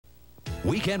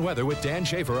Weekend weather with Dan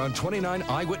Schaefer on 29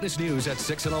 Eyewitness News at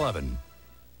 6 and 11.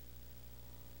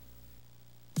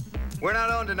 We're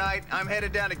not on tonight. I'm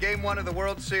headed down to Game 1 of the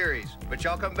World Series. But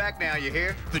y'all come back now, you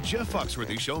hear? The Jeff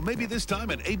Foxworthy Show, maybe this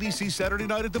time, and ABC Saturday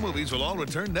Night at the Movies will all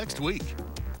return next week.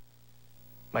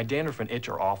 My dandruff and itch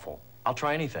are awful. I'll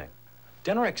try anything.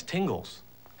 Denorex tingles.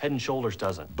 Head and Shoulders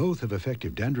doesn't. Both have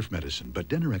effective dandruff medicine, but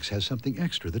Denorex has something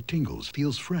extra that tingles,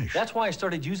 feels fresh. That's why I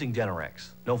started using Denorex.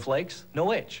 No flakes,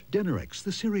 no itch. Denorex,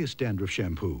 the serious dandruff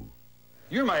shampoo.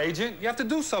 You're my agent. You have to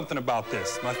do something about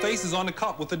this. My face is on the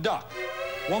cup with a duck.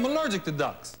 Well, I'm allergic to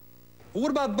ducks. But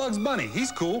what about Bugs Bunny?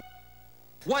 He's cool.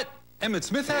 What? Emmitt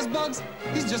Smith has bugs?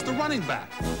 He's just a running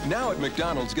back. Now at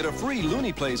McDonald's, get a free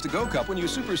Looney Plays to-go cup when you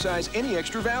supersize any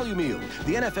extra value meal.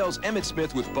 The NFL's Emmitt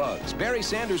Smith with Bugs, Barry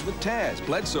Sanders with Taz,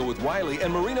 Bledsoe with Wiley,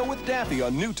 and Marino with Daffy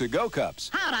on new to-go cups.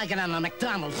 How'd I get on a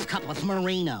McDonald's cup with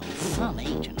Marino? Some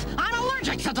agent. I'm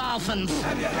allergic to dolphins.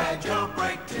 Have you had your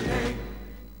break today?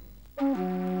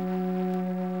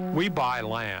 We buy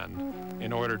land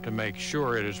in order to make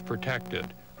sure it is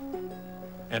protected.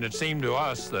 And it seemed to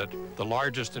us that the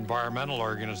largest environmental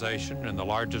organization and the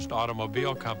largest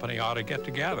automobile company ought to get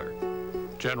together.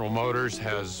 General Motors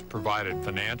has provided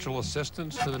financial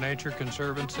assistance to the Nature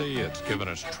Conservancy. It's given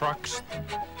us trucks.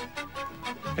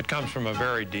 It comes from a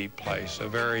very deep place, a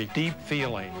very deep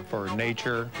feeling for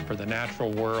nature, for the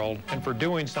natural world, and for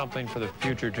doing something for the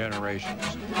future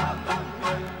generations.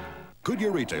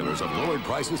 Goodyear retailers have lowered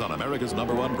prices on America's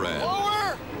 #1 brand.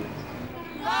 Lower!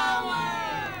 Lower!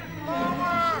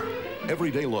 Lower!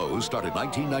 Everyday lows start at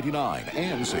 $19.99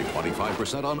 and save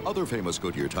 25% on other famous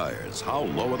Goodyear tires. How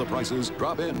low are the prices?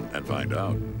 Drop in and find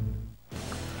out.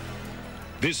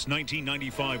 This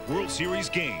 1995 World Series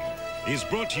game is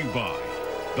brought to you by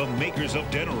the makers of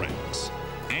Denorex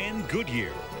and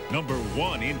Goodyear,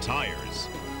 #1 in tires.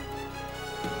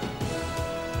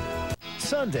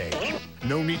 Sunday.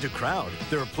 No need to crowd.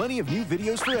 There are plenty of new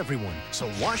videos for everyone.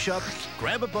 So wash up,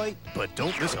 grab a bite, but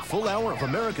don't miss a full hour of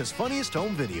America's funniest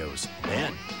home videos.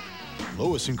 And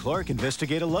Lois and Clark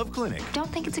investigate a love clinic.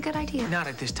 Don't think it's a good idea. Not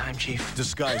at this time, Chief.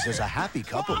 Disguised as a happy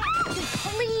couple.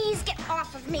 Please get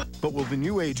off of me. But will the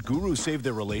new age guru save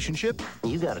their relationship?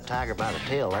 You got a tiger by the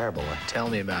tail there, boy. Tell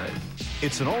me about it.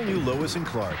 It's an all-new Lois and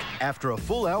Clark after a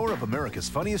full hour of America's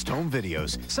funniest home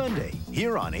videos. Sunday,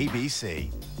 here on ABC.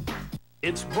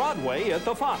 It's Broadway at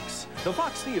the Fox. The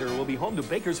Fox Theater will be home to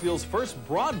Bakersfield's first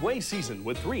Broadway season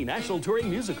with 3 national touring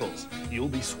musicals. You'll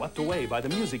be swept away by the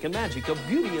music and magic of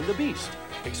Beauty and the Beast.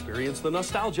 Experience the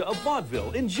nostalgia of vaudeville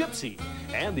in Gypsy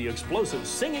and the explosive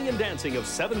singing and dancing of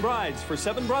 7 Brides for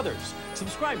 7 Brothers.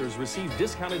 Subscribers receive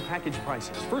discounted package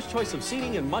prices, first choice of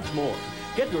seating, and much more.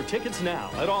 Get your tickets now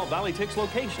at all Valley Tix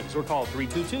locations or call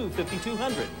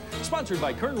 322-5200. Sponsored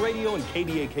by Kern Radio and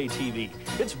KBAK-TV.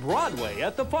 It's Broadway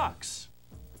at the Fox.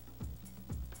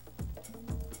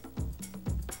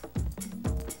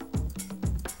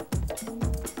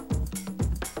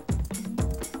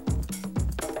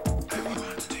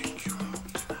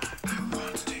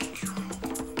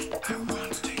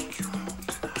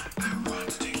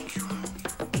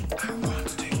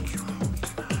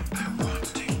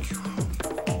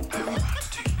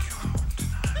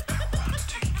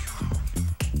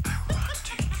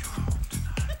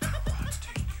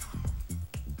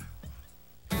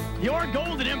 Your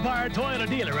Golden Empire Toyota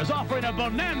dealer is offering a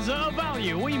bonanza of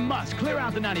value. We must clear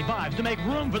out the 95s to make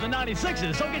room for the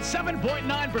 96s, so get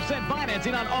 7.9%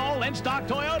 financing on all in-stock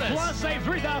Toyotas. Plus, save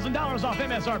 $3,000 off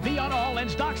MSRP on all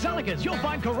in-stock Celicas. You'll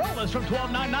find Corollas from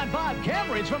 $12,995,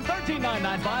 Camrys from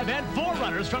 $13,995, and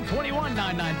 4Runners from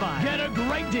 $21,995. Get a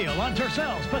great deal on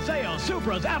Tercels, Paseos,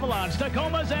 Supras, Avalons,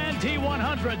 Tacomas, and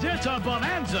T100s. It's a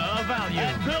bonanza of value.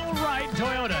 At Bill Wright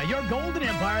Toyota, your Golden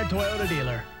Empire Toyota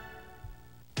dealer.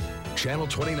 Channel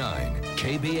 29,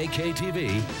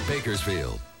 KBAK-TV,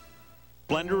 Bakersfield.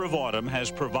 Splendor of Autumn has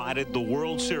provided the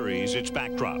World Series its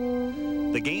backdrop.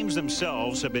 The games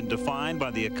themselves have been defined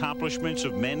by the accomplishments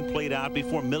of men played out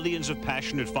before millions of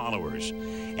passionate followers.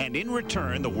 And in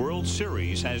return, the World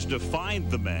Series has defined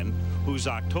the men whose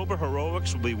October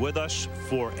heroics will be with us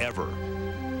forever.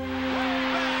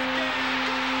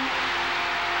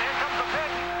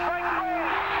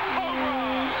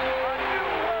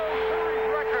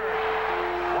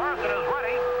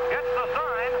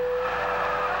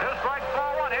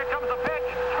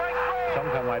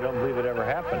 I don't believe it ever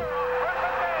happened.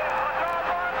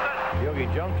 Yogi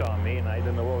jumped on me, and I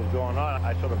didn't know what was going on.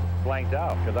 I sort of blanked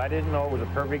out because I didn't know it was a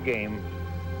perfect game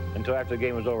until after the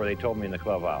game was over. They told me in the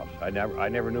clubhouse. I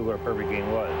never knew what a perfect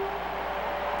game was.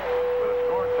 With a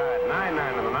score tied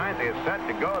 9-9 in the ninth, he is set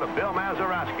to go to Bill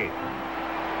Mazeroski.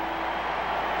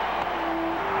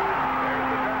 There's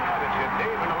the drive. It's hit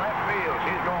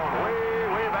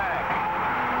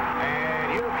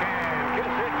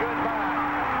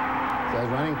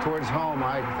towards home, all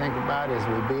I can think about is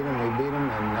we beat them,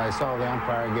 and I saw the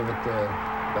umpire give it the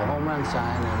home run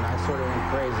sign, and I sort of went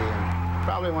crazy. And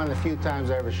probably one of the few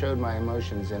times I ever showed my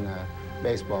emotions in a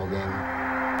baseball game.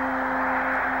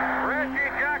 Reggie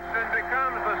Jackson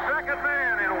becomes the second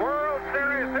man in World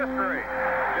Series history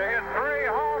to hit 3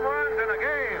 home runs in a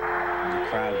game. The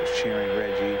crowd was cheering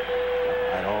Reggie.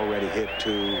 I'd already hit 2,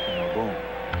 boom.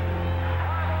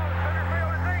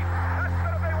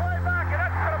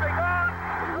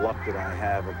 The luck that I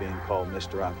have of being called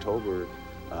Mr. October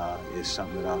is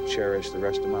something that I'll cherish the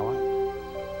rest of my life.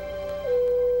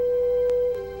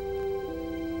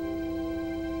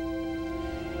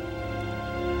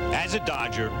 As a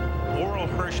Dodger, Orel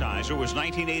Hershiser was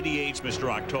 1988's Mr.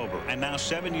 October, and now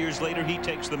 7 years later, he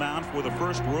takes the mound for the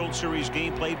first World Series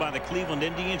game played by the Cleveland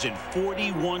Indians in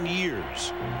 41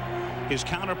 years. His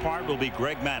counterpart will be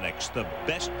Greg Maddux, the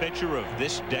best pitcher of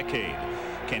this decade.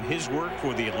 Can his work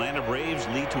for the Atlanta Braves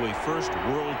lead to a first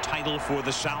world title for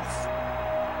the South?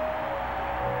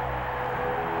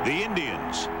 The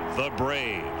Indians, the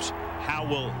Braves. How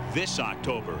will this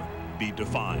October be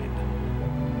defined?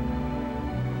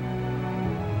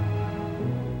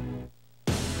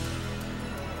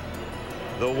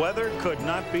 The weather could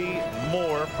not be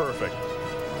more perfect.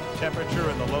 Temperature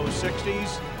in the low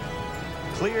 60s.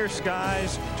 Clear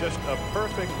skies, just a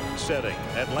perfect setting.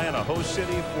 Atlanta, host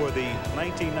city for the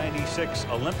 1996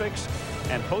 Olympics,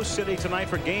 and host city tonight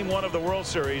for Game 1 of the World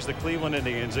Series, the Cleveland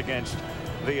Indians against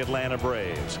the Atlanta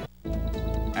Braves.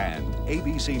 And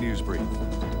ABC News Brief.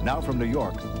 Now from New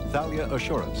York, Thalia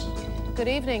Assurance. Good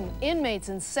evening. Inmates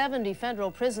in 70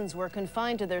 federal prisons were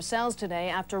confined to their cells today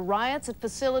after riots at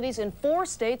facilities in 4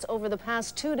 states over the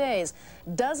past 2 days.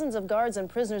 Dozens of guards and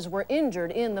prisoners were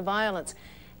injured in the violence.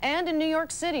 And in New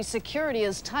York City, security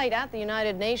is tight at the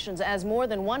United Nations as more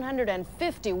than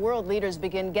 150 world leaders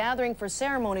begin gathering for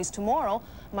ceremonies tomorrow,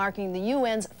 marking the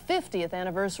UN's 50th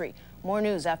anniversary. More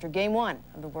news after Game 1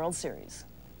 of the World Series.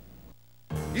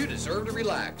 You deserve to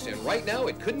relax, and right now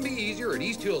it couldn't be easier at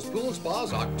East Hills Pool &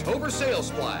 Spa's October Sales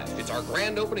Splash. It's our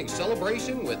grand opening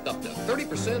celebration with up to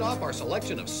 30% off our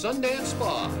selection of Sundance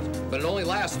spas. But it only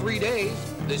lasts 3 days,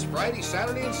 this Friday,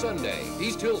 Saturday, and Sunday.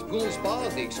 East Hills Pool & Spa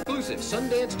is the exclusive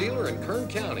Sundance dealer in Kern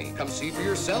County. Come see for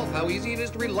yourself how easy it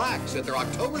is to relax at their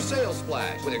October Sales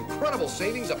Splash with incredible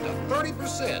savings up to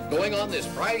 30% going on this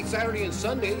Friday, Saturday, and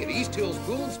Sunday at East Hills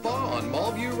Pool & Spa on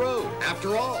Mallview Road.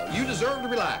 After all, you deserve to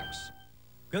relax.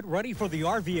 Get ready for the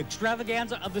RV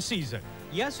extravaganza of the season.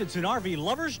 Yes, it's an RV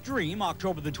lover's dream,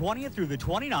 October the 20th through the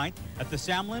 29th at the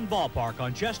Sam Lynn Ballpark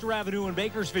on Chester Avenue in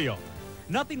Bakersfield.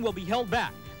 Nothing will be held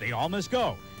back. They all must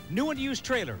go. New and used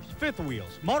trailers, fifth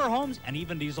wheels, motorhomes, and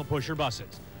even diesel pusher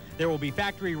buses. There will be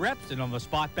factory reps and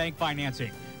on-the-spot bank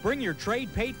financing. Bring your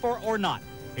trade paid for or not.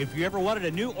 If you ever wanted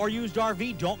a new or used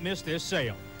RV, don't miss this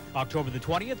sale. October the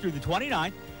 20th through the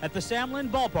 29th at the Sam Lynn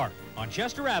Ballpark on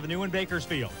Chester Avenue in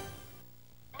Bakersfield.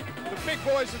 The big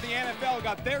boys of the NFL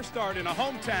got their start in a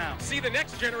hometown. See the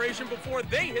next generation before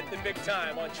they hit the big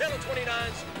time on Channel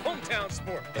 29's Hometown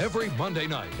Sports. Every Monday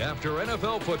night after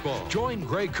NFL football, join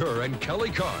Greg Kerr and Kelly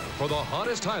Carr for the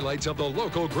hottest highlights of the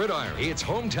local gridiron. It's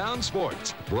Hometown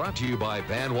Sports, brought to you by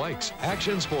Van Wykes,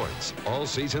 Action Sports, All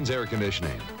Seasons Air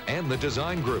Conditioning, and the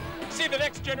Design Group. See the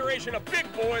next generation of big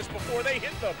boys before they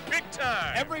hit the big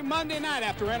time. Every Monday night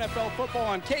after NFL football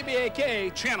on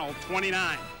KBAK Channel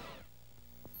 29.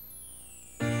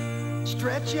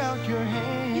 Stretch out your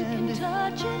hand. You can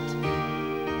touch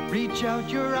it. Reach out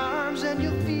your arms and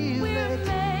you'll feel it. We're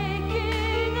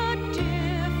making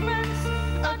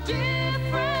a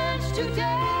difference today.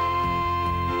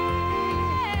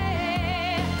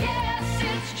 Yes,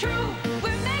 it's true.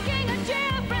 We're making a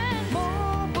difference.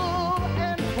 Mobile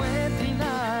and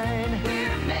 29.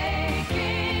 We're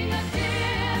making a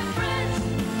difference.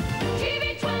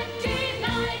 TV 29.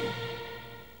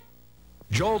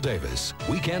 Joel Davis,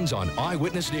 weekends on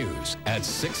Eyewitness News at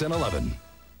 6 and 11.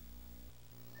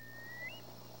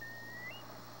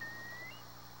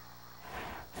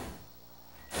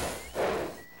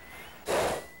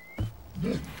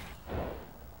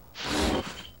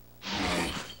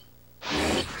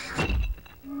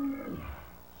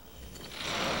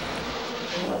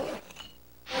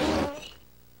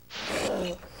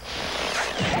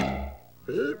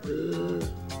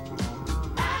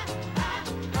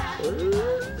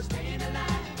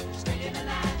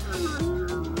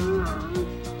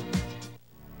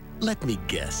 Let me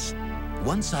guess.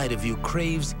 One side of you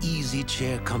craves easy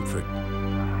chair comfort,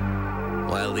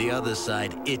 while the other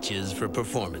side itches for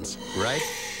performance, right?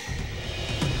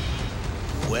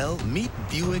 Well, meet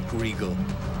Buick Regal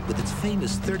with its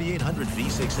famous 3800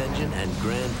 V6 engine and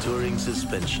Grand Touring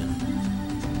suspension.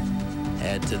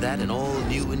 Add to that an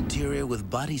all-new interior with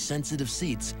body-sensitive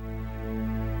seats.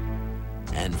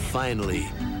 And finally,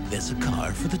 there's a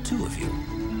car for the two of you.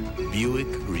 Buick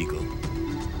Regal.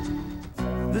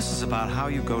 This is about how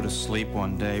you go to sleep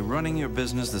one day, running your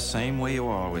business the same way you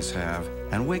always have,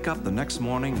 and wake up the next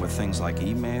morning with things like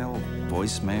email,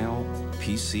 voicemail,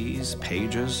 PCs,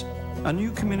 pages, a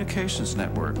new communications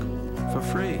network for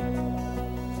free.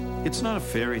 It's not a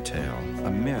fairy tale,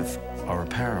 a myth, or a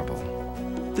parable.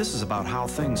 This is about how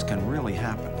things can really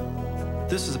happen.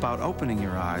 This is about opening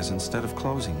your eyes instead of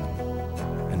closing them,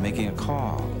 and making a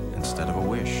call instead of a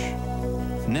wish.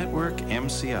 Network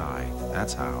MCI,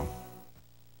 that's how.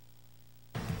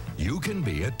 You can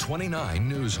be a 29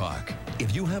 News Hawk.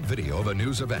 If you have video of a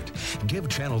news event, give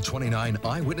Channel 29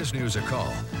 Eyewitness News a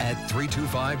call at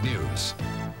 325 News.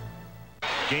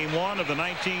 Game 1 of the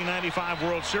 1995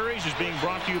 World Series is being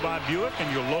brought to you by Buick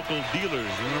and your local dealers.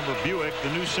 Remember Buick,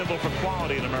 the new symbol for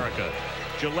quality in America.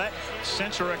 Gillette,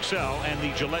 Sensor XL, and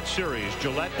the Gillette Series.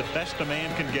 Gillette, the best a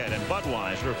man can get. And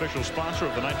Budweiser, official sponsor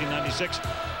of the 1996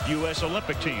 U.S.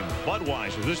 Olympic team.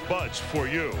 Budweiser, this Bud's for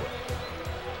you.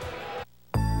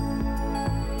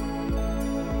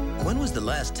 When was the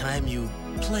last time you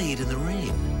played in the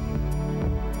rain?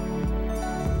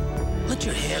 Let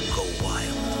your hair go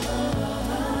wild.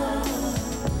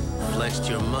 Flexed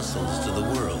your muscles to the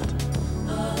world.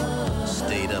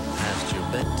 Stayed up past your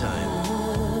bedtime.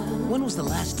 When was the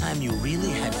last time you really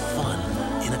had fun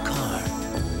in a car?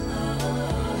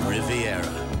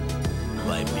 Riviera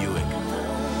by Buick.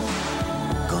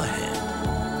 Go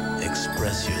ahead,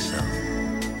 express yourself.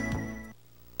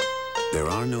 There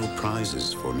are no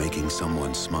prizes for making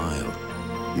someone smile.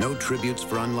 No tributes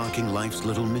for unlocking life's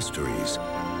little mysteries.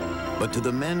 But to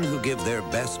the men who give their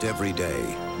best every day,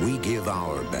 we give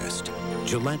our best.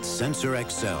 Gillette Sensor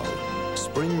XL.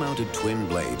 Spring-mounted twin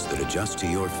blades that adjust to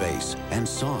your face, and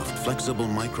soft, flexible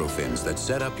microfins that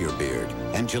set up your beard,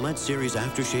 and Gillette Series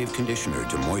aftershave conditioner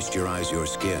to moisturize your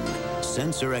skin.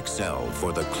 Sensor XL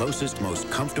for the closest, most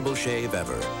comfortable shave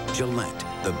ever. Gillette,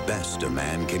 the best a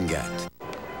man can get.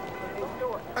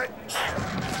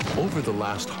 Over the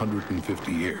last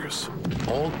 150 years,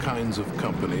 all kinds of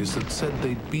companies that said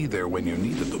they'd be there when you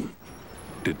needed them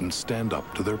didn't stand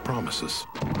up to their promises.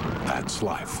 That's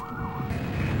life.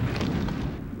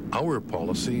 Our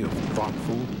policy of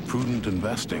thoughtful, prudent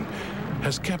investing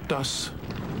has kept us,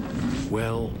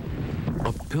 well,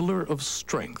 a pillar of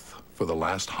strength for the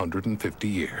last 150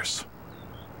 years.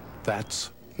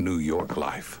 That's New York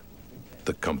Life,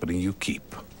 the company you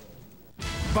keep.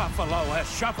 Buffalo has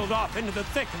shuffled off into the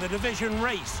thick of the division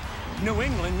race. New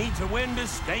England needs a win to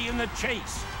stay in the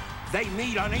chase. They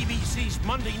meet on ABC's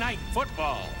Monday Night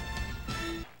Football.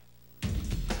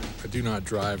 I do not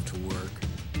drive to work.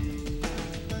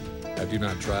 I do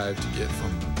not drive to get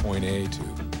from point A to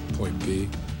point B.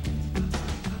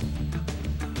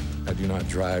 I do not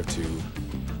drive to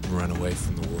run away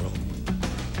from the world.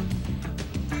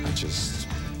 I just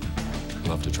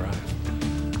love to drive.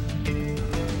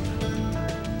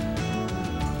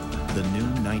 The new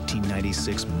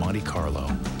 1996 Monte Carlo.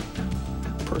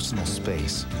 Personal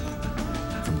space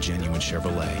from genuine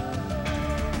Chevrolet.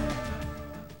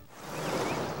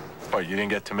 Oh, you didn't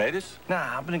get tomatoes?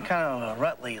 Nah, I've been in kind of a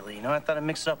rut lately, you know? I thought I'd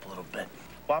mix it up a little bit.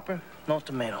 Whopper, no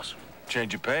tomatoes.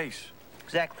 Change your pace.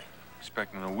 Exactly.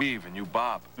 Expecting a weave and you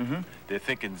bob. Mm-hmm. They're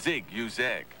thinking zig, you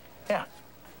zag. Yeah.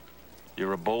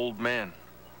 You're a bold man.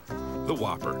 The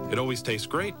Whopper. It always tastes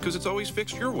great because it's always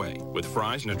fixed your way, with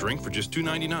fries and a drink for just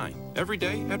 $2.99 every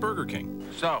day at Burger King.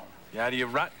 So, you out of your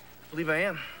rut? I believe I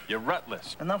am. You're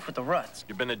rutless. Enough with the ruts.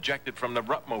 You've been ejected from the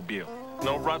Rutmobile.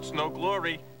 No ruts, no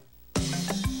glory.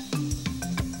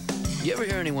 You ever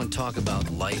hear anyone talk about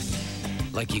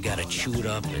life? Like you gotta chew it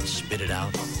up and spit it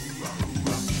out?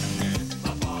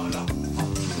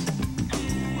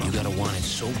 You gotta want it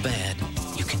so bad,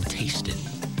 you can taste it.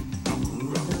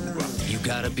 You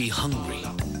gotta be hungry.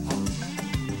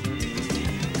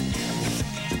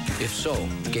 If so,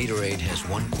 Gatorade has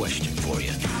one question for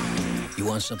you. You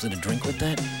want something to drink with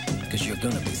that? Because you're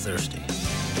gonna be thirsty.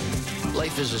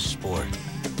 Life is a sport.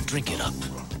 Drink it up.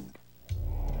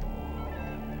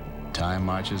 Time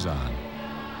marches on.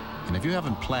 And if you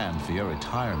haven't planned for your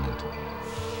retirement,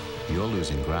 you're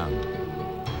losing ground.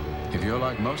 If you're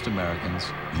like most Americans,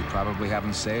 you probably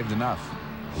haven't saved enough,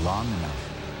 long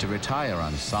enough, to retire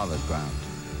on solid ground.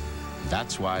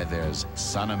 That's why there's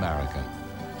Sun America.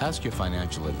 Ask your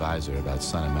financial advisor about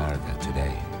Sun America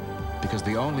today, because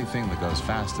the only thing that goes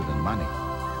faster than money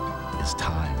is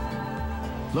time.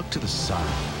 Look to the sun,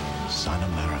 Sun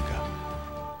America.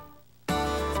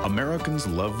 Americans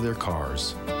love their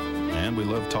cars, And we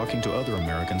love talking to other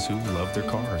Americans who love their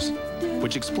cars,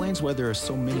 which explains why there are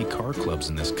so many car clubs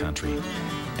in this country,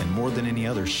 and more than any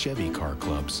other Chevy car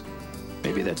clubs.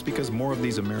 Maybe that's because more of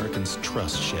these Americans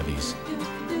trust Chevys.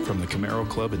 From the Camaro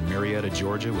Club in Marietta,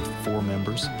 Georgia with 4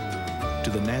 members,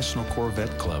 to the National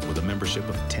Corvette Club with a membership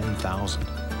of 10,000.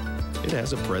 It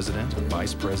has a president, a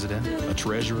vice president, a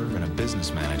treasurer, and a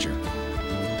business manager,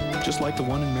 just like the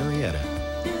one in Marietta.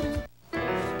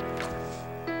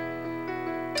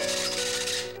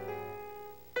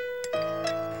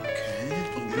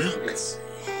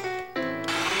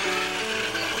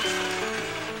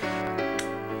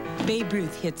 Babe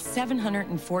Ruth hit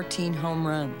 714 home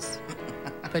runs.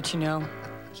 But you know,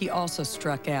 he also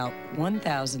struck out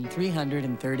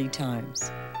 1,330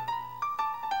 times.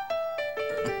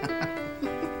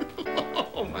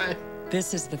 Oh, my.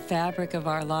 This is the fabric of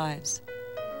our lives.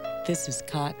 This is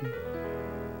cotton.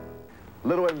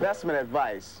 Little investment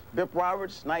advice. Bip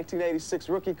Roberts, 1986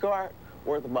 rookie card,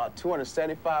 worth about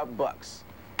 275 bucks.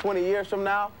 20 years from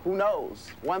now, who knows?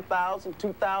 1,000,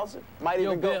 2,000, might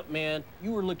even go. Yo, Bip, man,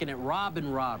 you were looking at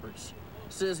Robin Roberts.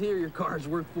 Says here your car's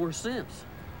worth 4 cents.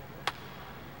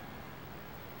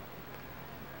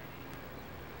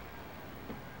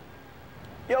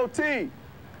 Yo, T,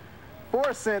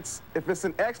 4 cents if it's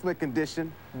in excellent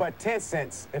condition, but 10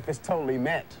 cents if it's totally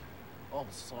mint. Oh,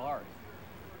 sorry.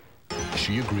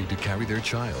 She agreed to carry their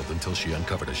child until she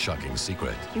uncovered a shocking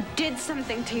secret. You did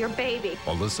something to your baby.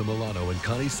 Alyssa Milano and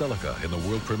Connie Selica in the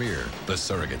world premiere, The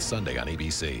Surrogate, Sunday on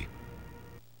ABC.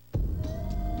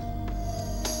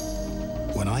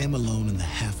 When I am alone in the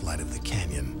half-light of the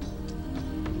canyon,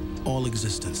 all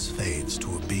existence fades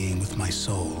to a being with my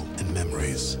soul and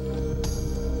memories.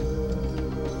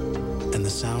 And the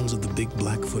sounds of the big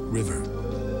Blackfoot River,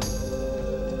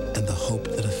 and the hope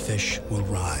that a fish will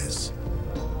rise.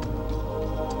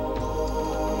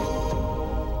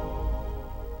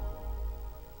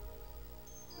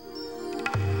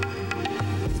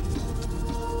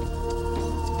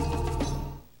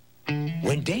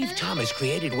 When Dave Thomas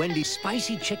created Wendy's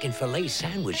spicy chicken filet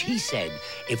sandwich, he said,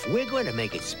 if we're going to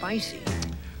make it spicy...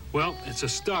 Well, it's a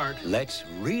start. Let's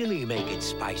really make it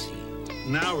spicy.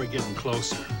 Now we're getting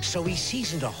closer. So he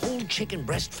seasoned a whole chicken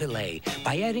breast filet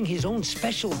by adding his own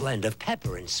special blend of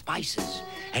pepper and spices.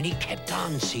 And he kept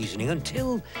on seasoning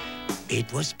until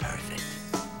it was perfect.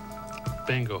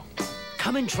 Bingo.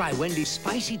 Come and try Wendy's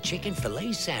spicy chicken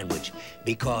filet sandwich,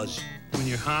 because... when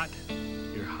you're hot,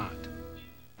 you're hot.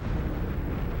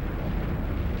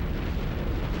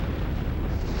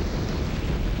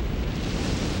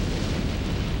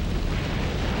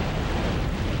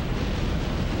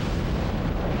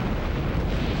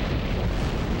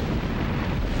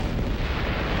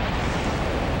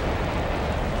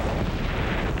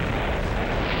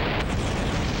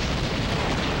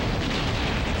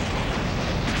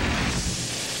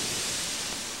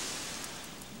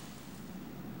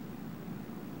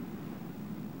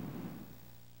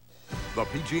 The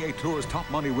PGA Tour's top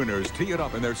money winners tee it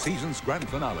up in their season's grand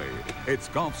finale. It's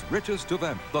golf's richest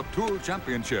event, the Tour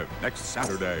Championship, next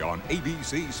Saturday on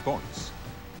ABC Sports.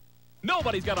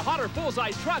 Nobody's got a hotter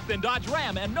full-size truck than Dodge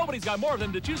Ram, and nobody's got more of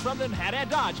them to choose from than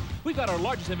Haddad Dodge. We've got our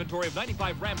largest inventory of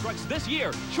 95 Ram trucks this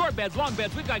year. Short beds, long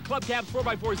beds, we've got club cabs,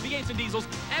 4x4s, V8s, and diesels.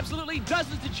 Absolutely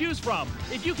dozens to choose from.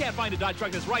 If you can't find a Dodge truck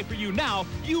that's right for you now,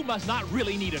 you must not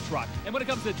really need a truck. And when it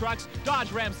comes to trucks,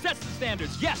 Dodge Ram sets the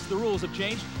standards. Yes, the rules have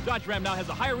changed. Dodge Ram now has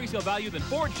a higher resale value than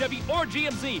Ford, Chevy, or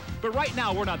GMC. But right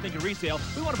now, we're not thinking resale.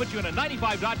 We want to put you in a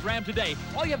 95 Dodge Ram today.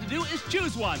 All you have to do is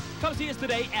choose one. Come see us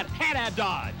today at Haddad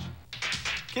Dodge.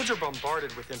 Kids are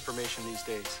bombarded with information these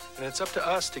days, and it's up to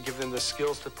us to give them the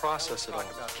skills to process it all.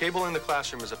 Cable in the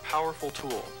Classroom is a powerful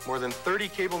tool. More than 30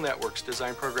 cable networks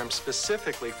design programs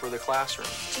specifically for the classroom.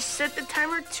 Just set the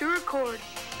timer to record.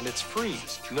 And it's free.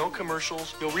 No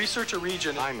commercials. You'll research a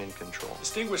region. I'm in control.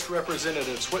 Distinguished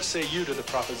representatives, what say you to the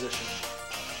proposition?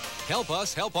 Help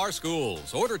us help our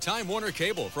schools. Order Time Warner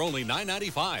Cable for only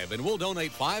 $9.95, and we'll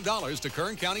donate $5 to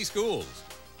Kern County Schools.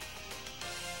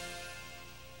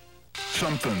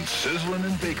 Something sizzling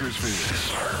in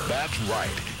Bakersfield. That's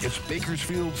right. It's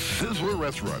Bakersfield's Sizzler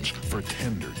Restaurants for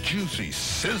tender, juicy,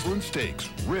 sizzling steaks,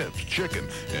 ribs, chicken,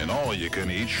 and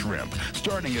all-you-can-eat shrimp,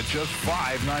 starting at just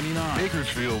 $5.99.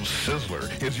 Bakersfield's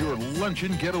Sizzler is your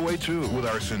luncheon getaway, too, with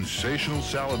our sensational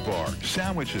salad bar,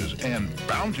 sandwiches, and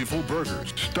bountiful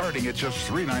burgers, starting at just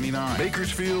 $3.99.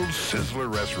 Bakersfield's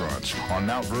Sizzler Restaurants on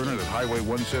Mount Vernon at Highway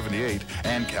 178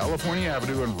 and California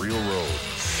Avenue and Real Road.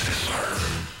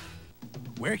 Sizzler.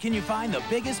 Where can you find the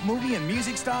biggest movie and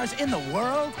music stars in the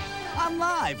world? On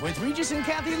Live with Regis and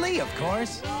Kathy Lee, of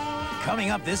course. Coming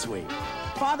up this week,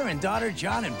 father and daughter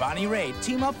John and Bonnie Raitt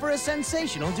team up for a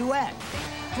sensational duet.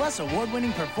 Plus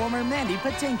award-winning performer Mandy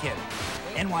Patinkin,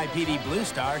 NYPD Blue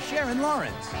star Sharon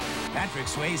Lawrence, Patrick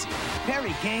Swayze,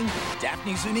 Perry King,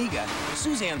 Daphne Zuniga,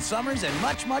 Suzanne Summers, and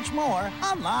much, much more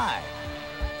on Live.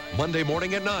 Monday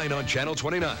morning at 9 on Channel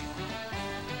 29.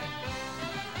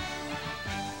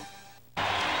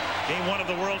 Game 1 of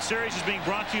the World Series is being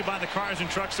brought to you by the Cars and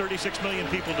Trucks 36 million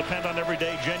people depend on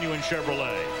everyday genuine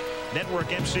Chevrolet. Network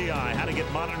MCI, how to get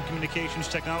modern communications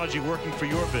technology working for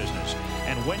your business.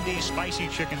 And Wendy's Spicy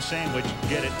Chicken Sandwich,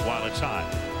 get it while it's hot.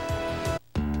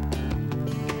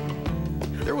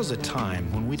 There was a time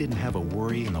when we didn't have a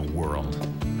worry in the world.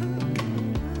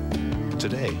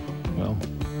 Today, well,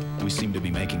 we seem to be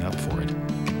making up for it.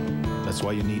 That's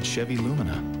why you need Chevy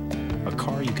Lumina, a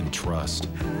car you can trust.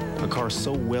 A car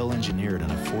so well engineered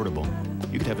and affordable,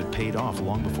 you could have it paid off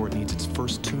long before it needs its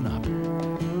first tune-up.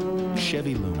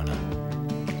 Chevy Lumina.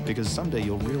 Because someday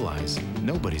you'll realize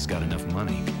nobody's got enough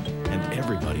money and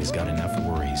everybody's got enough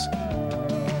worries.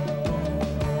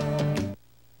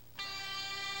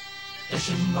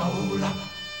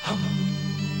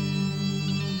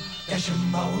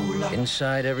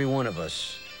 Inside every one of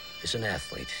us is an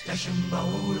athlete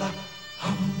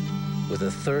with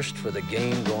a thirst for the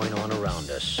game going on around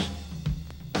us.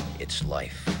 It's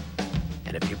life.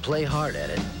 And if you play hard at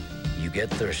it, you get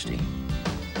thirsty.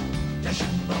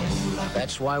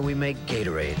 That's why we make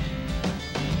Gatorade.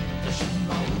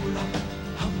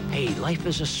 Hey, life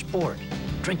is a sport.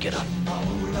 Drink it up.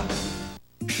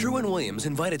 Sherwin-Williams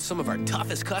invited some of our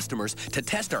toughest customers to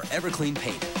test our Everclean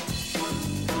paint.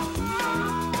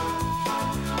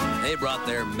 They brought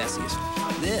their messiest,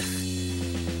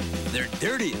 their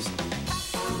dirtiest,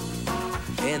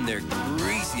 and their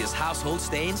greasiest household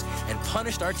stains and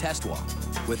punished our test walk.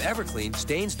 With Everclean,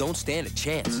 stains don't stand a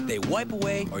chance. They wipe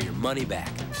away or your money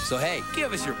back. So hey,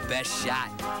 give us your best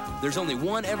shot. There's only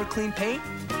one Everclean paint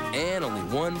and only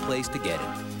one place to get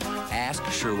it. Ask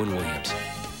Sherwin-Williams.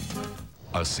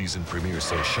 A season premiere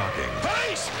so shocking,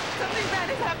 Police! Something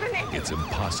bad is happening. it's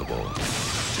impossible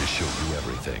to show you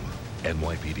everything.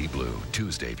 NYPD Blue,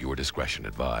 Tuesday, viewer discretion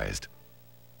advised.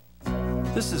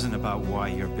 This isn't about why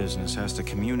your business has to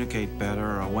communicate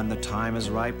better or when the time is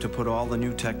ripe to put all the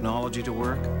new technology to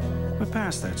work. We're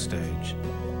past that stage.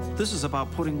 This is about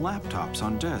putting laptops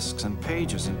on desks and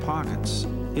pages in pockets.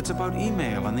 It's about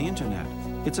email and the internet.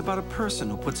 It's about a person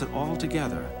who puts it all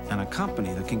together and a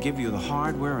company that can give you the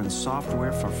hardware and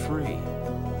software for free.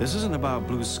 This isn't about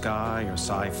blue sky or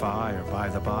sci-fi or by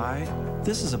the by.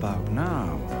 This is about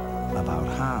now, about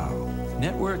how.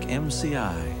 Network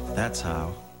MCI, that's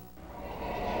how.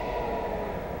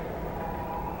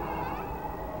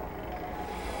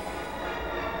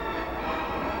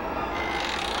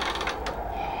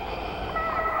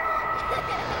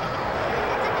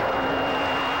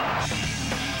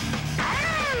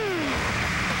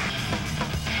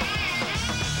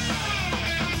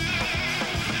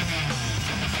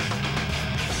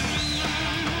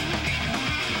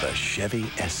 Chevy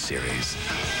S-Series.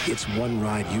 It's one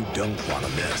ride you don't want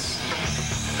to miss.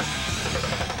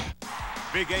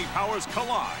 Big 8 powers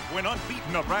collide when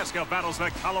unbeaten Nebraska battles the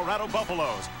Colorado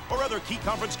Buffaloes or other key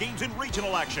conference games in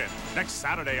regional action next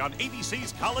Saturday on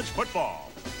ABC's College Football.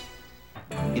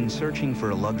 In searching for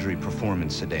a luxury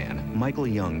performance sedan, Michael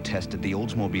Young tested the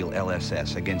Oldsmobile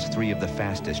LSS against 3 of the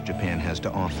fastest Japan has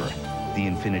to offer: the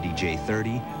Infiniti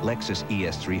J30, Lexus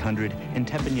ES300, and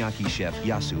teppanyaki chef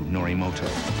Yasu Norimoto.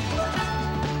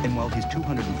 And while his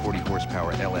 240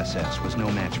 horsepower LSS was no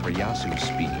match for Yasu's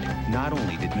speed, not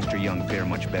only did Mr. Young fare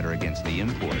much better against the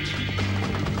imports,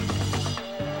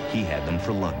 he had them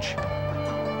for lunch.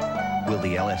 Will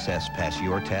the LSS pass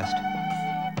your test?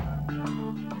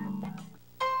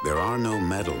 There are no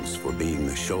medals for being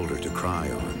the shoulder to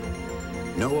cry on.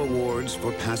 No awards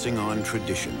for passing on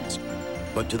traditions.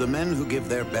 But to the men who give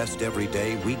their best every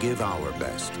day, we give our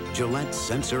best. Gillette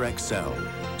Sensor XL.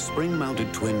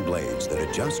 Spring-mounted twin blades that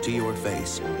adjust to your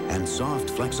face, and soft,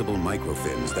 flexible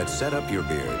microfins that set up your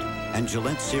beard, and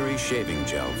Gillette Series shaving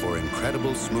gel for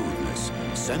incredible smoothness.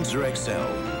 Sensor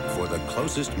XL for the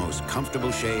closest, most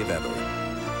comfortable shave ever.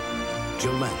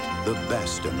 Gillette, the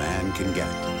best a man can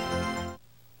get.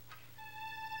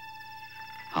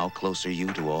 How close are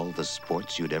you to all the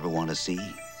sports you'd ever want to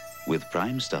see? With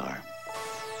Prime Star.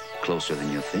 Closer than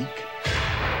you think.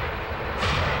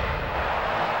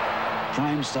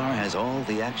 Prime Star has all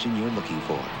the action you're looking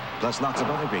for, plus lots of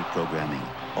other great programming,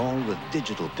 all with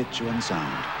digital picture and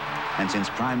sound. And since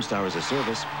Prime Star is a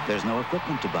service, there's no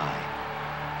equipment to buy.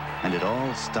 And it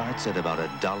all starts at about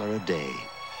 $1 a day.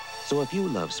 So if you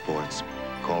love sports,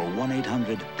 call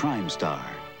 1-800-PRIME-STAR.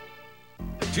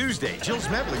 Tuesday, Jill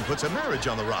Smedling puts a marriage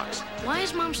on the rocks. Why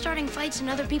is Mom starting fights in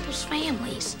other people's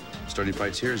families? Starting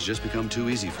fights here has just become too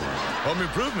easy for her. Home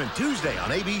Improvement, Tuesday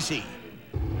on ABC.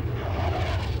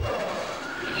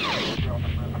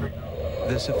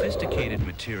 The sophisticated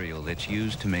material that's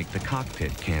used to make the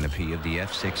cockpit canopy of the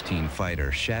F-16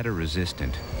 fighter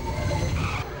shatter-resistant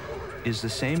is the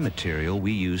same material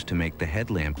we use to make the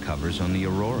headlamp covers on the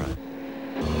Aurora.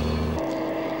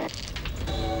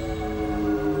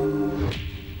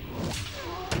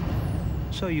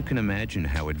 So you can imagine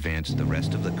how advanced the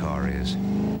rest of the car is.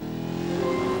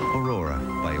 Aurora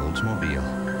by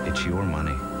Oldsmobile. It's your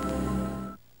money.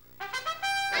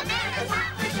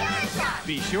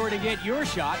 Be sure to get your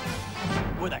shot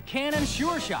with a Canon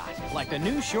Sure Shot, like the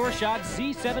new Sure Shot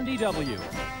Z70W.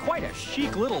 Quite a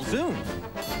chic little zoom.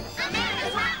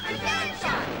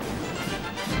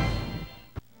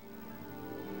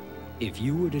 If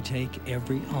you were to take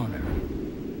every honor,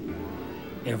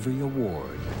 every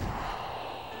award,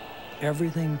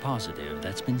 everything positive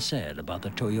that's been said about the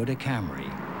Toyota Camry,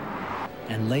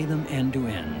 and lay them end to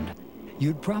end,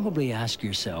 you'd probably ask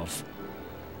yourself,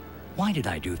 why did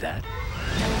I do that?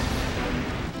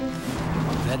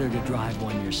 Better to drive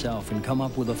one yourself and come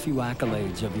up with a few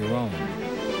accolades of your own.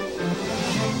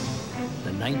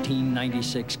 The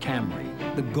 1996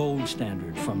 Camry, the gold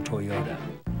standard from Toyota.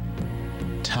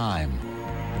 Time.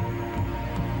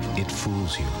 It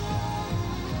fools you.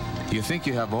 You think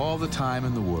you have all the time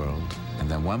in the world, and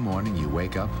then one morning you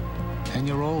wake up and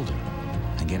you're older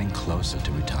and getting closer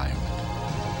to retirement.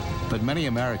 But many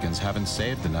Americans haven't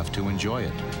saved enough to enjoy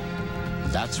it.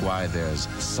 That's why there's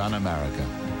Sun America.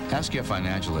 Ask your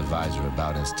financial advisor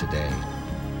about us today.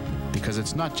 Because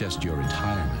it's not just your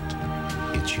retirement,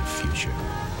 it's your future.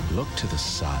 Look to the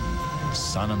sun.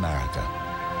 Sun America.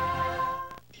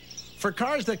 For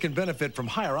cars that can benefit from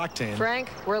higher octane, Frank,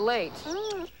 we're late.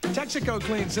 Texaco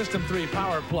Clean System 3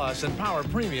 Power Plus and Power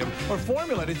Premium are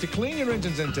formulated to clean your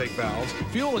engine's intake valves,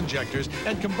 fuel injectors,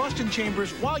 and combustion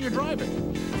chambers while you're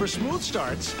driving. For smooth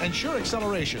starts and sure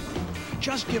acceleration.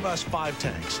 Just give us 5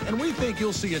 tanks, and we think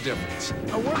you'll see a difference.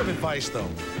 A word of advice, though.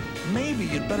 Maybe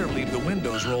you'd better leave the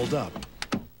windows rolled up.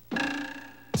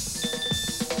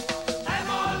 Add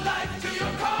more life to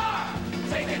your car.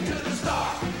 Take it to the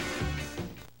star.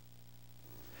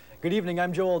 Good evening,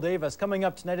 I'm Joel Davis. Coming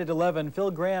up tonight at 11, Phil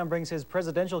Graham brings his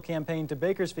presidential campaign to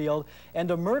Bakersfield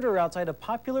and a murder outside a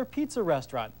popular pizza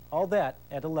restaurant. All that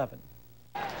at 11.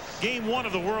 Game 1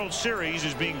 of the World Series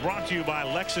is being brought to you by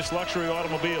Lexus Luxury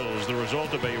Automobiles, the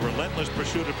result of a relentless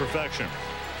pursuit of perfection.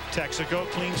 Texaco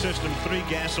Clean System 3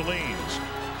 gasolines.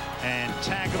 And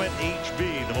Tagamet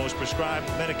HB, the most prescribed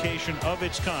medication of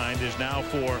its kind, is now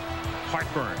for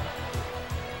heartburn.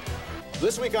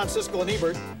 This week on Siskel and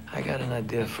Ebert. I got an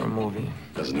idea for a movie.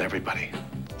 Doesn't everybody?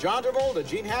 John Travolta,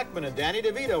 Gene Hackman, and Danny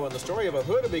DeVito in the story of a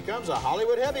hood who becomes a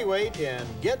Hollywood heavyweight in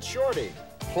Get Shorty.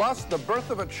 Plus, the birth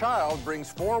of a child brings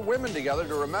 4 women together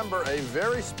to remember a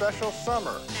very special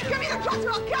summer. Give me the drugs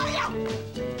or I'll kill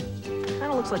you! Kind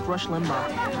of looks like Rush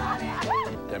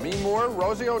Limbaugh. Demi Moore,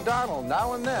 Rosie O'Donnell,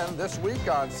 now and then, this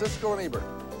week on Siskel and Ebert.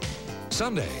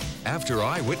 Sunday, after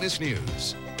Eyewitness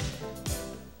News.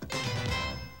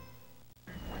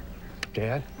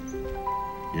 Dad?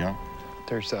 Yeah?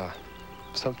 There's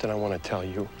something I want to tell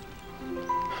you.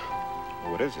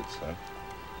 What is it, son?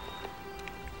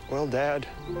 Well, Dad,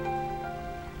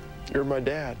 you're my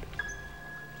dad.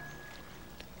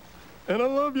 And I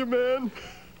love you, man.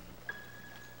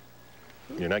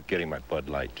 You're not getting my Bud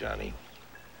Light, Johnny.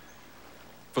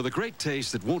 For the great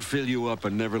taste that won't fill you up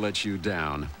and never lets you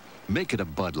down, make it a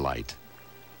Bud Light.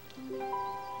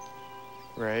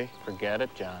 Ray, forget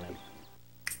it, Johnny.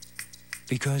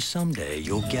 Because someday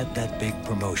you'll get that big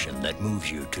promotion that moves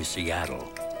you to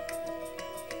Seattle.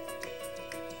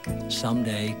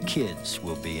 Someday kids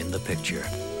will be in the picture.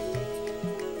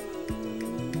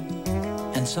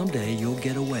 And someday you'll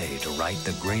get away to write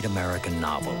the great American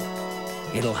novel.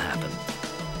 It'll happen.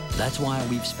 That's why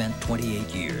we've spent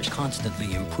 28 years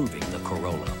constantly improving the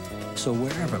Corolla. So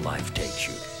wherever life takes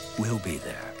you, we'll be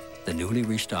there. The newly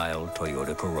restyled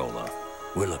Toyota Corolla.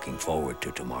 We're looking forward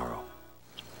to tomorrow.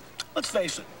 Let's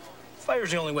face it,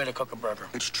 fire's the only way to cook a burger.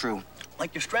 It's true.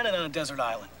 Like you're stranded on a desert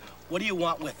island. What do you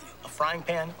want with you, a frying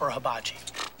pan or a hibachi?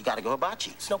 You gotta go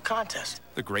hibachi. It's no contest.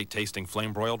 The great tasting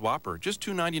flame broiled Whopper, just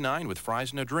 $2.99 with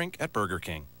fries and a drink at Burger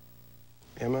King.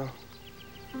 Emma,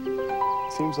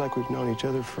 seems like we've known each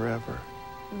other forever.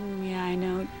 Yeah, I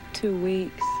know. 2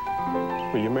 weeks.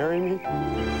 Will you marry me?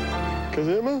 'Cause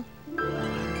Emma,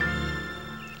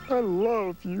 I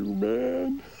love you,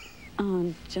 man.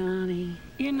 Oh, Johnny,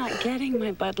 you're not getting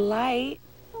my Bud Light.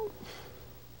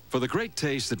 For the great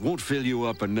taste that won't fill you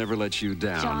up and never let you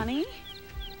down. Johnny?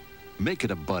 Make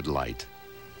it a Bud Light.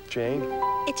 Jane?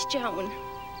 It's Joan.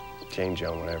 Jane,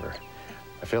 Joan, whatever.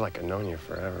 I feel like I've known you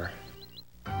forever.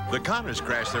 The Connors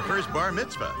crashed their first bar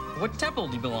mitzvah. What temple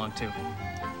do you belong to?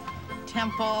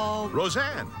 Temple...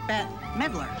 Roseanne. Bette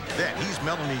Midler. Then he's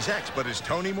Melanie's ex, but is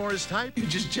Tony more his type? You're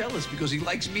just jealous because he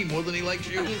likes me more than he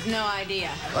likes you. You've no idea.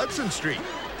 Hudson Street.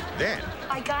 Then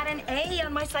I got an A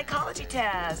on my psychology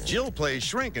test. Jill plays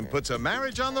shrink and puts a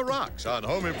marriage on the rocks on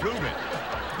Home Improvement.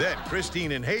 Then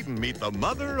Christine and Hayden meet the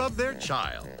mother of their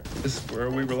child. This is where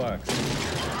we relax.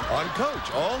 On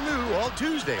Coach, all new, all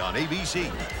Tuesday on ABC.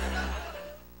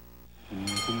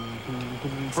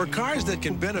 For cars that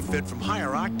can benefit from higher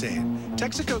octane,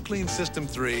 Texaco Clean System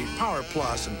 3, Power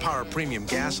Plus, and Power Premium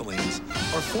gasolines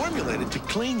are formulated to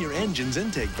clean your engine's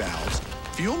intake valves,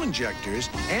 fuel injectors,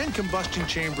 and combustion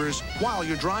chambers while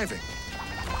you're driving.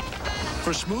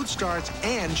 For smooth starts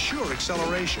and sure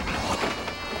acceleration.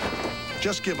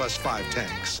 Just give us 5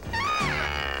 tanks.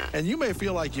 And you may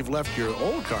feel like you've left your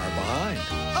old car behind.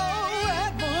 Oh,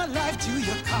 add more life to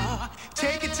your car.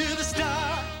 Take it to the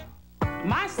star.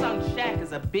 My son Shaq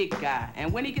is a big guy,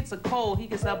 and when he gets a cold, he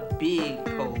gets a big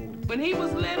cold. When he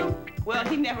was little, well,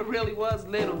 he never really was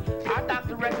little. Our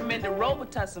doctor recommended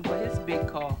Robitussin for his big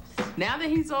cough. Now that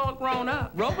he's all grown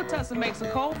up, Robitussin makes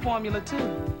a cold formula,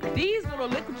 too. These little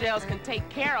liquid gels can take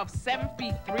care of 7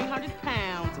 feet, 300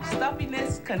 pounds of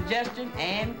stuffiness, congestion,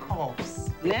 and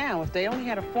coughs. Now, if they only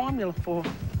had a formula for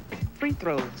free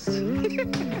throws.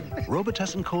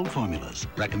 Robitussin cold formulas,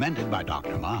 recommended by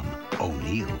Dr. Mom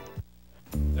O'Neill.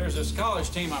 There's this college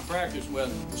team I practice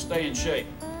with to stay in shape.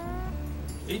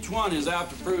 Each one is out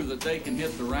to prove that they can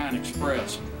hit the Rhine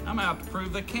Express. I'm out to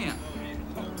prove they can't.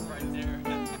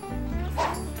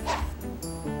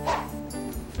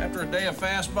 After a day of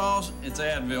fastballs, it's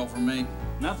Advil for me.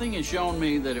 Nothing has shown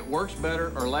me that it works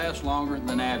better or lasts longer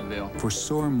than Advil. For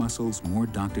sore muscles, more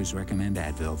doctors recommend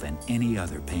Advil than any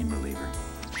other pain reliever.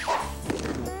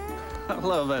 I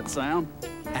love that sound.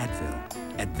 Advil,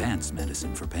 advanced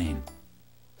medicine for pain.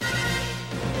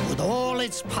 With all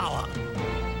its power,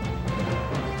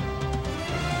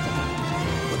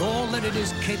 with all that it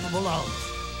is capable of,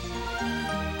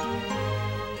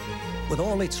 with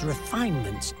all its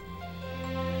refinements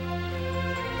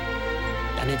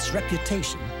and its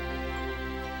reputation,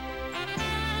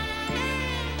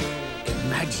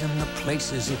 imagine the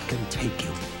places it can take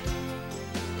you.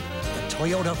 The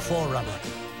Toyota 4Runner,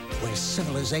 where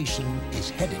civilization is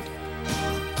headed.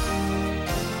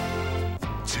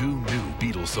 2 new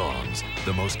Beatles songs,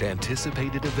 the most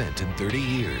anticipated event in 30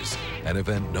 years, an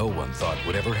event no one thought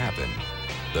would ever happen.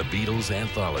 The Beatles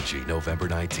Anthology, November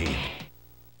 19th.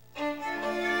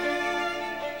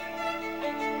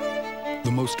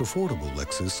 The most affordable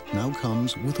Lexus now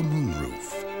comes with a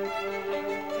moonroof,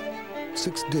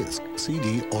 6-disc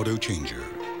CD auto changer,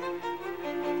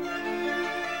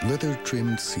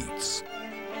 leather-trimmed seats,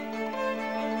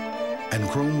 and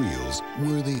chrome wheels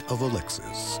worthy of a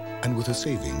Lexus. And with a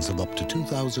savings of up to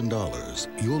 $2,000,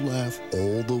 you'll laugh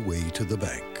all the way to the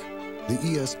bank. The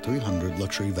ES 300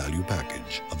 Luxury Value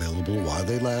Package, available while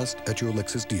they last at your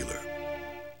Lexus dealer.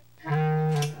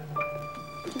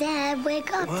 Dad,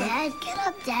 wake up, What? Dad. Get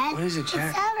up, Dad. What is it,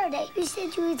 Jack? It's Saturday. You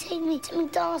said you would take me to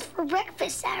McDonald's for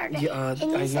breakfast Saturday. Yeah,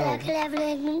 and you I said know. I could have an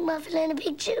Egg McMuffin and a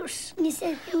big juice. You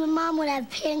said you and Mom would have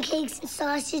pancakes and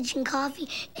sausage and coffee.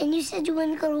 And you said you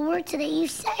wouldn't go to work today. You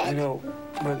said. I know,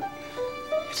 but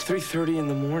it's 3:30 in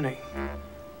the morning.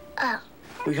 Oh.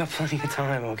 We got plenty of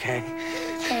time, okay?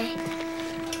 Okay.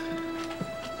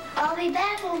 I'll be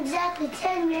back in exactly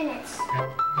 10 minutes.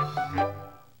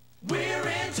 We're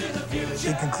into the future.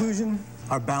 In conclusion,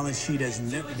 our balance sheet has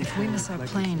never... If we miss our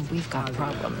plane, we've got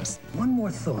problems. One more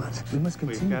thought. We must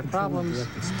continue got problems.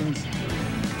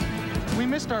 We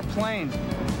missed our plane.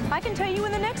 I can tell you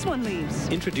when the next one leaves.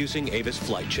 Introducing Avis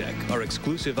Flight Check, our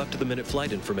exclusive up-to-the-minute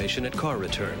flight information at car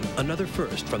return. Another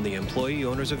first from the employee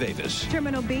owners of Avis.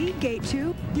 Terminal B, Gate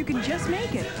 2, you can just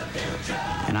make it.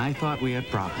 And I thought we had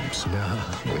problems. No,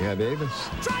 we have Avis.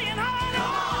 Trying hard,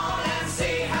 come on and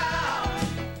see how.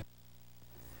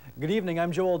 Good evening,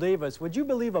 I'm Joel Davis. Would you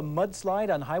believe a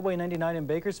mudslide on Highway 99 in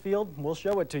Bakersfield? We'll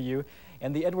show it to you.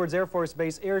 And the Edwards Air Force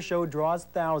Base Air Show draws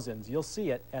thousands. You'll see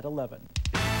it at 11.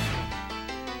 Are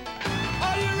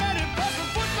you ready for some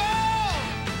football?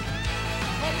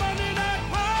 A Monday night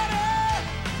party.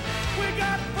 We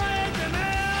got Frank and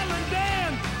Al and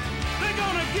Dan. They're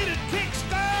gonna get it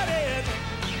kick-started.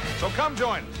 So come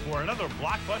join us for another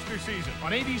blockbuster season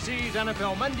on ABC's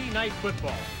NFL Monday Night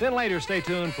Football. Then later, stay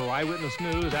tuned for Eyewitness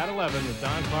News at 11 with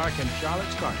Don Clark and Charlotte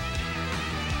Scarlett.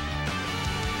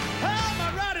 How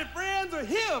my rowdy friends are we're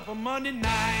here for Monday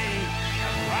night.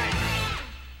 That's right.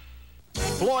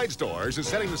 Floyd's Doors is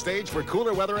setting the stage for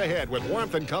cooler weather ahead with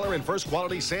warmth and color in first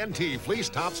quality Santee fleece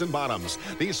tops and bottoms.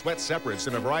 These sweat separates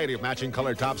in a variety of matching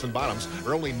colored tops and bottoms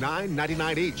are only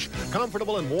 $9.99 each.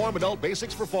 Comfortable and warm adult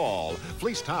basics for fall.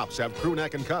 Fleece tops have crew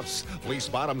neck and cuffs. Fleece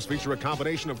bottoms feature a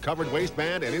combination of covered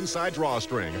waistband and inside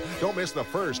drawstring. Don't miss the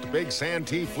first big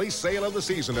Santee fleece sale of the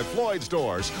season at Floyd's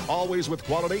Doors. Always with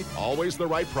quality, always the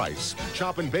right price.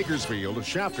 Shop in Bakersfield,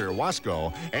 Shafter,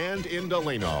 Wasco, and in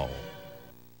Delano.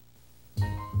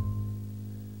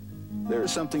 There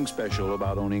is something special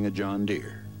about owning a John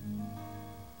Deere.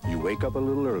 You wake up a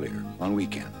little earlier on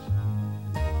weekends.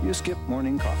 You skip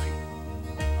morning coffee.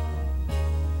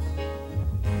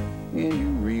 And you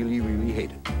really, really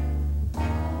hate it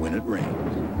when it rains.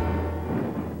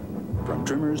 From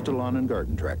trimmers to lawn and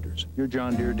garden tractors, your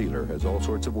John Deere dealer has all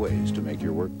sorts of ways to make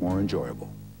your work more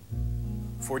enjoyable.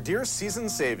 For Deere season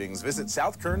savings, visit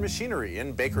South Kern Machinery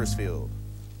in Bakersfield.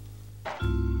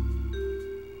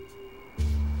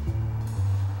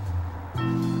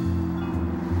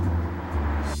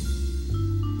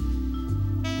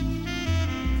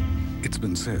 It's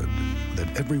been said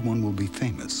that everyone will be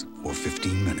famous for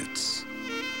 15 minutes.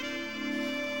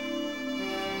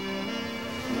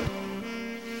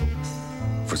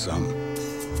 For some,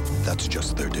 that's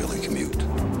just their daily commute.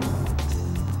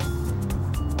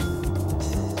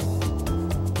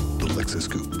 The Lexus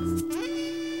Coupe.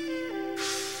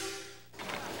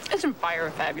 Isn't fire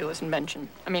a fabulous invention?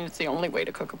 I mean, it's the only way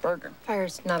to cook a burger.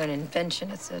 Fire's not an invention,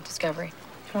 it's a discovery.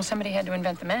 Well, somebody had to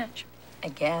invent the match. I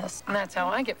guess. And that's how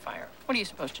I get fire. What are you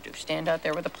supposed to do? Stand out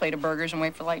there with a plate of burgers and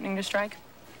wait for lightning to strike?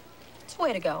 It's the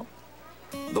way to go.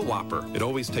 The Whopper. It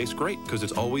always tastes great because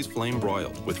it's always flame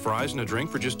broiled with fries and a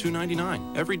drink for just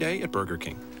 $2.99 every day at Burger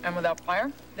King. And without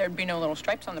fire, there'd be no little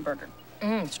stripes on the burger.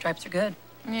 Stripes are good.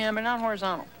 Yeah, but not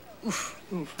horizontal. Oof,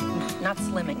 oof, oof. Not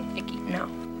slimming, icky, no.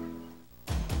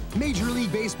 Major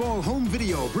League Baseball Home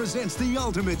Video presents the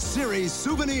Ultimate Series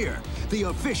Souvenir, the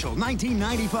official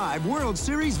 1995 World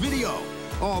Series video.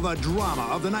 All the drama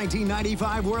of the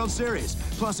 1995 World Series,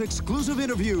 plus exclusive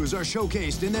interviews are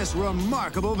showcased in this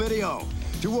remarkable video.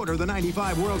 To order the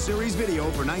 95 World Series video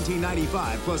for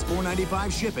 $19.95 plus $4.95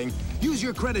 shipping, use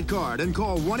your credit card and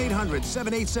call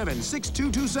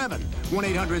 1-800-787-6227.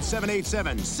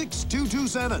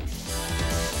 1-800-787-6227.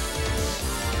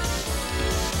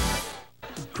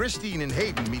 Christine and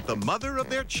Hayden meet the mother of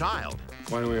their child.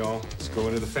 Why don't we all just go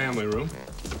into the family room,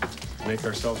 make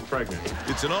ourselves pregnant?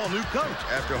 It's an all-new coach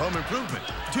after Home Improvement,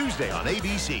 Tuesday on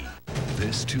ABC.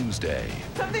 This Tuesday,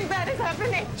 Something bad is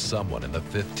happening. someone in the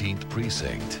 15th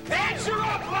precinct Answer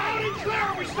up loud and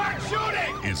clear. We start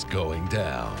shooting. is going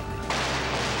down.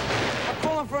 I'm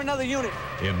calling for another unit.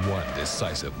 In one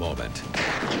decisive moment,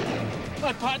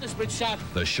 My partner's been shot.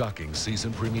 the shocking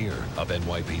season premiere of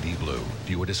NYPD Blue.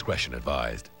 Viewer discretion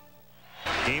advised.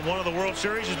 Game 1 of the World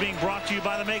Series is being brought to you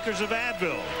by the makers of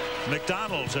Advil.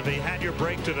 McDonald's, have you had your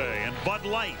break today? And Bud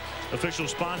Light, official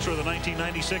sponsor of the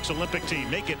 1996 Olympic team.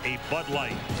 Make it a Bud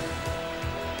Light.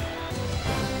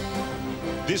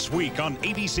 This week on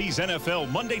ABC's NFL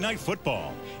Monday Night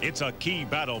Football, it's a key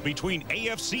battle between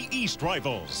AFC East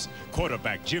rivals.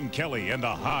 Quarterback Jim Kelly and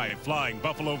the high-flying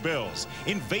Buffalo Bills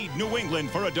invade New England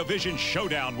for a division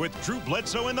showdown with Drew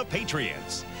Bledsoe and the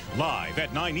Patriots. Live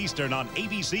at 9 Eastern on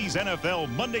ABC's NFL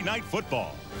Monday Night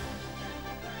Football.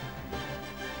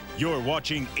 You're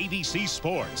watching ABC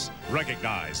Sports,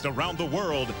 recognized around the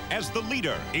world as the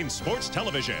leader in sports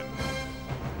television.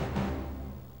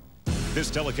 This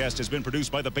telecast has been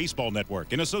produced by the Baseball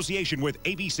Network in association with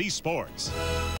ABC Sports.